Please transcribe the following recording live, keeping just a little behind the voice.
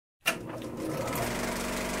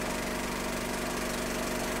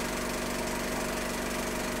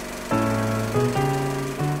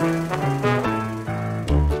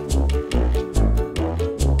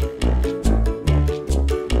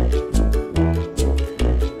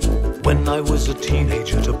When I was a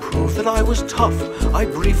teenager, to prove that I was tough, I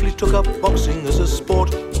briefly took up boxing as a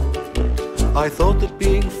sport. I thought that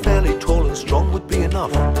being fairly tall and strong would be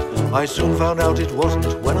enough. I soon found out it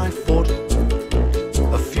wasn't when I fought.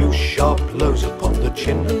 A few sharp blows upon the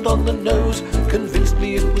chin and on the nose convinced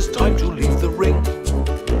me it was time to leave the ring.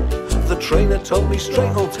 The trainer told me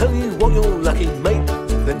straight, "I'll tell you what, you're lucky, mate."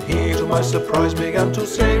 Then he, to my surprise, began to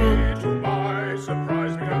sing.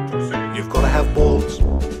 You've gotta have balls,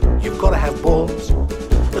 you've gotta have balls,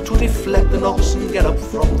 to deflect the knocks and get up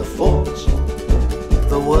from the falls.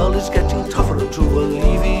 The world is getting tougher, and to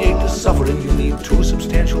alleviate the suffering you need two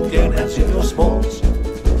substantial gonads in your smalls.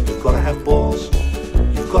 You've gotta have balls,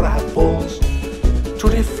 you've gotta have balls, to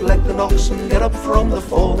deflect the knocks and get up from the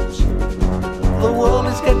falls. The world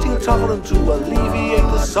is getting tougher, and to alleviate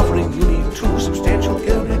the suffering you need two substantial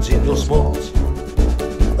gonads in your smalls.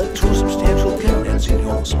 Two substantial gonads in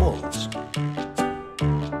your smalls.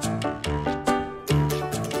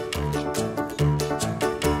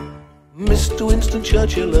 Mr. Winston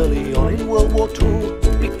Churchill, early on in World War II,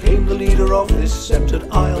 became the leader of this sceptred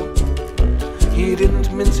isle. He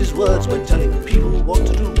didn't mince his words when telling people what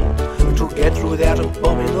to do to get through that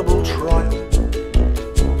abominable trial.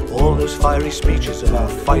 All those fiery speeches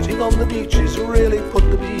about fighting on the beaches really put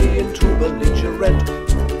the bee into belligerent.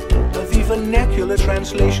 The vernacular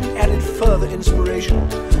translation added further inspiration,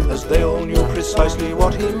 as they all knew precisely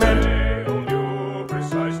what he meant.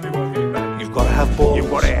 You've gotta have balls, You've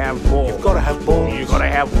gotta have balls, you've gotta have balls, you gotta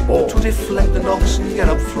have balls, to deflect the knocks and get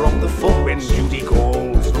up from the falls. when duty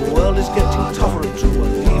calls. The world is getting tougher, and to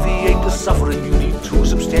alleviate the suffering you need two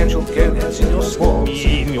substantial gonads in your smalls.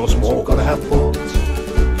 In your small. You've gotta have balls,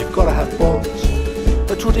 you've gotta have balls,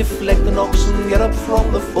 to deflect the knocks and get up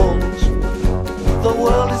from the falls. The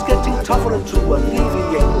world is getting tougher, and to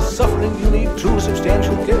alleviate the suffering you need two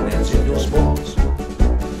substantial gonads in your smalls.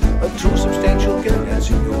 Two substantial gonads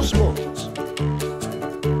in your smalls.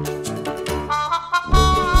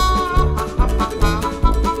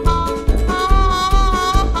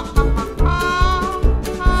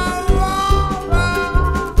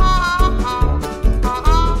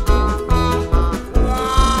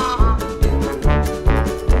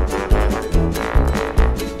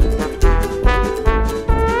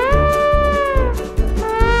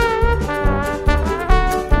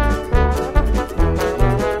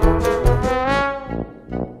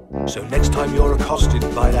 So next time you're accosted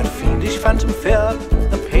by that fiendish phantom fear,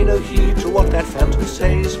 pay no heed to what that phantom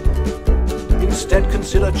says. Instead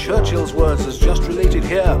consider Churchill's words as just related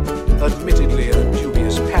here, admittedly a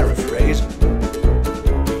dubious paraphrase.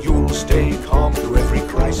 You'll stay calm through every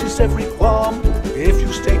crisis, every qualm, if you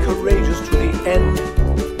stay courageous to the end.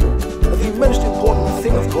 The most important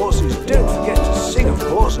thing, of course, is don't forget to sing, of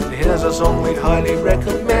course, and here's a song we'd highly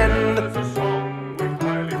recommend.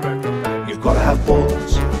 You've gotta have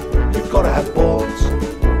balls, you've gotta have balls,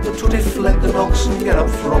 to deflect the knocks and get up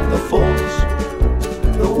from the falls.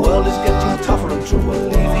 The world is getting tougher, and to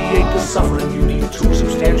alleviate the suffering you need two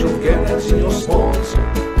substantial gonads in your smalls.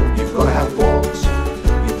 You've gotta have balls,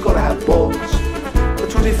 you've gotta have balls,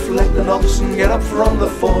 to deflect the knocks and get up from the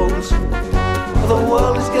falls. The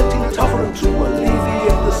world is getting tougher, and to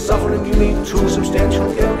alleviate the suffering you need two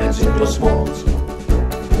substantial gonads in your smalls.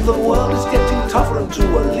 The world is getting tougher, and to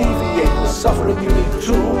alleviate the suffering you need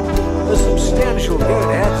two substantial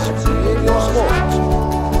gonads in your smalls.